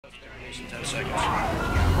Destination 10 seconds.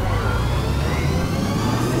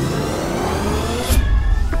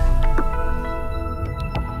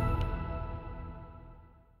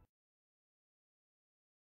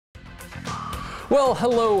 Well,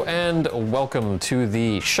 hello and welcome to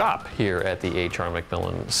the shop here at the H.R.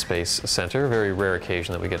 McMillan Space Center. Very rare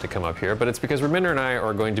occasion that we get to come up here, but it's because Raminder and I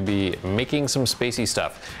are going to be making some spacey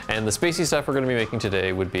stuff. And the spacey stuff we're going to be making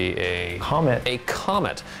today would be a Comet. A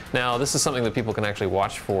comet. Now, this is something that people can actually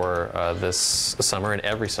watch for this summer and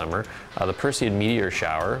every summer. The Perseid Meteor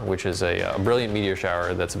Shower, which is a brilliant meteor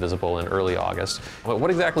shower that's visible in early August. But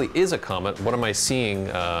what exactly is a comet? What am I seeing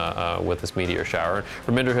with this meteor shower?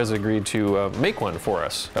 Raminder has agreed to make one for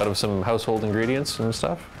us out of some household ingredients and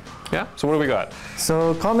stuff. Yeah, so what do we got?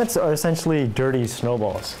 So comets are essentially dirty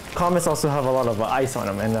snowballs. Comets also have a lot of ice on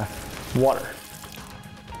them and water.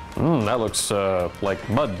 That looks like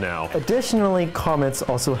mud now. Additionally, comets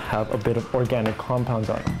also have a bit of organic compounds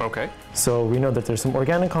on them. Okay. So we know that there's some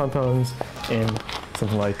organic compounds in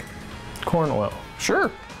something like corn oil.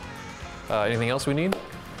 Sure. Anything else we need?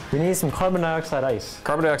 We need some carbon dioxide ice.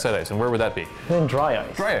 Carbon dioxide ice, and where would that be? And dry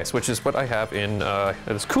ice. Dry ice, which is what I have in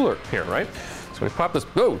this cooler here, right? So we pop this,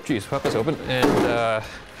 oh geez, pop this open, and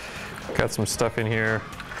got some stuff in here.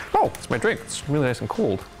 Oh, it's my drink. It's really nice and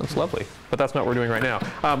cold. That's lovely. But that's not what we're doing right now.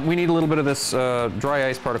 We need a little bit of this dry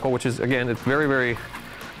ice particle, which is, again, it's very, very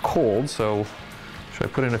cold. So should I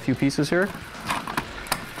put in a few pieces here?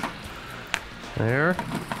 There.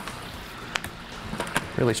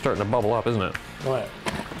 Really starting to bubble up, isn't it? What?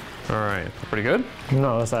 All right, pretty good?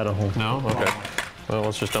 No, that's out of home. No? Okay. Well,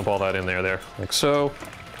 let's just dump all that in there, like so.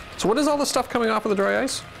 So what is all this stuff coming off of the dry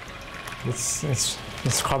ice?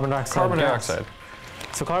 It's carbon dioxide. Carbon gas. dioxide.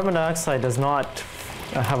 So carbon dioxide does not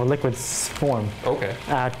have a liquid form. Okay.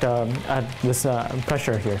 At this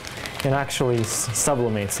pressure here. It actually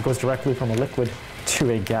sublimates. It goes directly from a liquid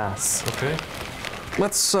to a gas. Okay.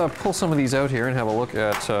 Let's pull some of these out here and have a look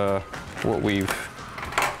at what we've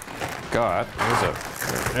got.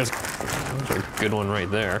 There's a good one right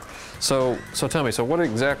there. So tell me, so what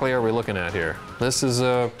exactly are we looking at here? This is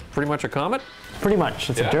pretty much a comet? Pretty much.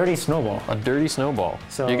 It's a dirty snowball. A dirty snowball.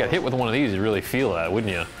 So you got hit with one of these, you really feel that,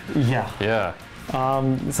 wouldn't you? Yeah. Yeah.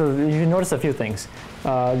 So you notice a few things.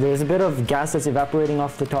 There's a bit of gas that's evaporating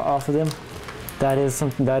off of them. That is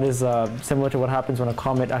something that is similar to what happens when a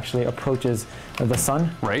comet actually approaches the sun.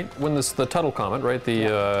 Right. When the Tuttle comet, right,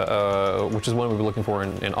 which is one we were looking for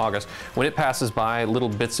in August, when it passes by, little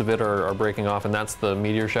bits of it are breaking off, and that's the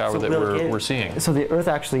meteor shower that we're seeing. So the Earth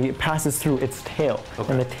actually passes through its tail,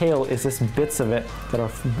 and the tail is just bits of it that are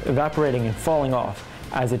evaporating and falling off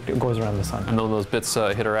as it goes around the sun. And then those bits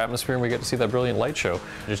hit our atmosphere and we get to see that brilliant light show.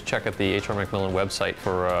 Just check out the H.R. McMillan website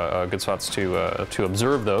for good spots to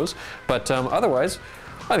observe those. But otherwise,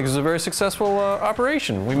 I think this is a very successful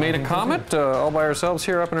operation. We made a comet all by ourselves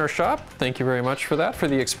here up in our shop. Thank you very much for that, for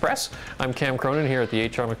the Express. I'm Cam Cronin here at the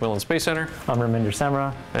H.R. McMillan Space Center. I'm Raminder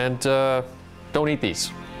Samra. And don't eat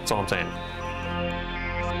these. That's all I'm saying.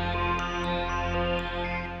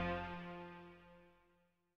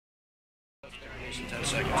 Destination 10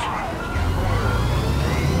 seconds.